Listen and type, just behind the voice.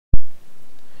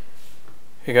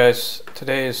Hey guys,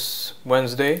 today is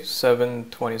Wednesday,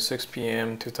 7:26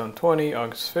 p.m. 2020,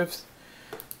 August 5th.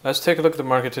 Let's take a look at the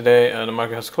market today. The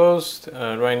market has closed.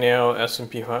 Right now,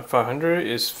 S&P 500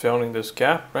 is filling this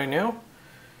gap right now.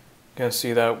 You can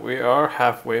see that we are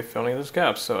halfway filling this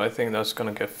gap, so I think that's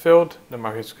going to get filled. The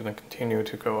market is going to continue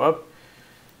to go up.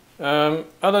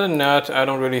 Other than that, I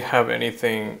don't really have any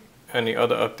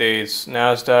other updates.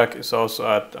 NASDAQ is also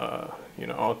at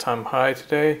all-time high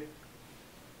today.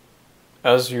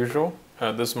 As usual,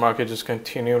 this market just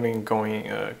continuing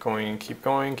keep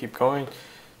going.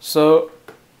 So,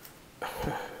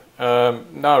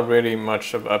 not really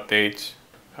much of update.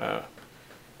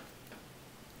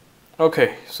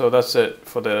 Okay, so that's it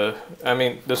for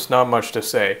there's not much to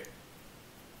say.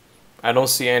 I don't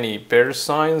see any bearish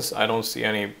signs. I don't see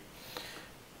any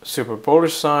super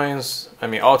bullish signs.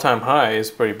 All-time high is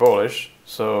pretty bullish,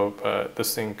 so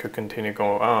this thing could continue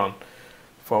going on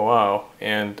for a while,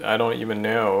 and I don't even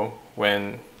know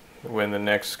when the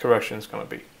next correction is going to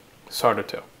be. It's hard to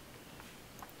tell.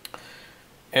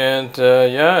 And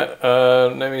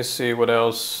let me see what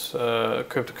else.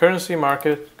 Cryptocurrency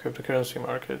market.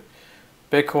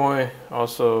 Bitcoin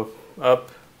also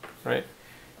up, right?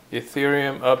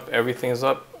 Ethereum up. Everything is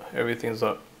up. Everything is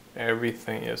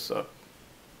up.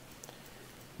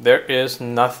 There is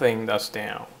nothing that's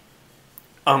down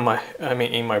on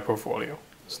in my portfolio.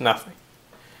 It's nothing.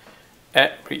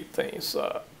 Everything's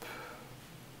up.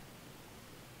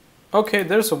 Okay,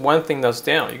 there's one thing that's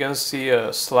down. You can see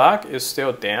Slack is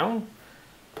still down.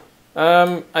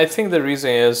 I think the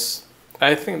reason is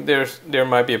there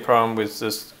might be a problem with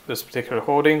this particular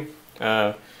holding.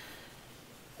 If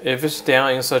it's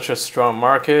down in such a strong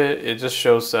market, it just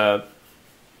shows that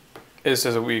this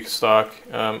is a weak stock.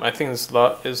 I think there's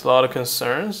a lot of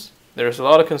concerns. There's a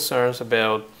lot of concerns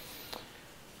about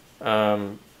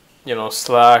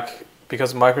Slack,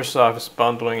 because Microsoft is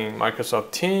bundling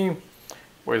Microsoft Teams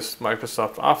with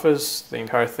Microsoft Office. The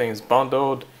entire thing is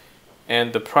bundled,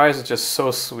 and the price is just so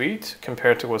sweet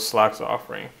compared to what Slack's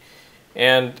offering.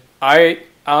 And I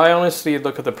honestly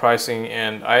look at the pricing,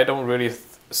 and I don't really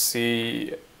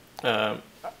see I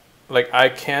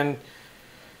can't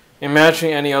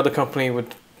imagine any other company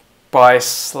would buy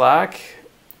Slack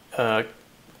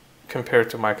compared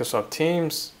to Microsoft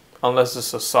Teams, unless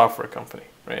it's a software company.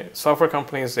 Right? Software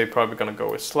companies, they're probably going to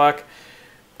go with Slack.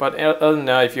 But other than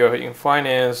that, if you're in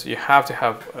finance, you have to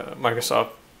have Microsoft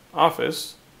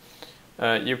Office.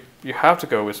 You have to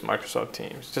go with Microsoft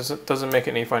Teams. It doesn't make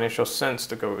any financial sense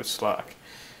to go with Slack.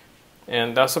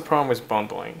 And that's the problem with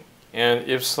bundling. And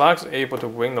if Slack's able to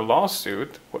win the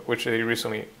lawsuit, which they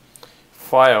recently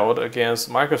filed against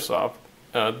Microsoft,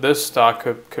 this stock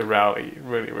could rally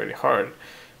really, really hard.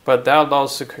 But that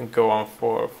lawsuit can go on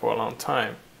for a long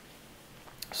time.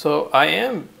 So I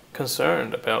am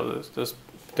concerned about this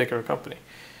particular company,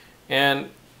 and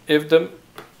if this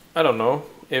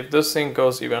thing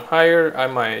goes even higher, I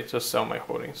might just sell my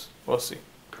holdings. We'll see.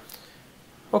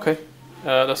 Okay,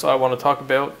 that's all I want to talk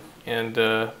about, and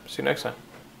see you next time.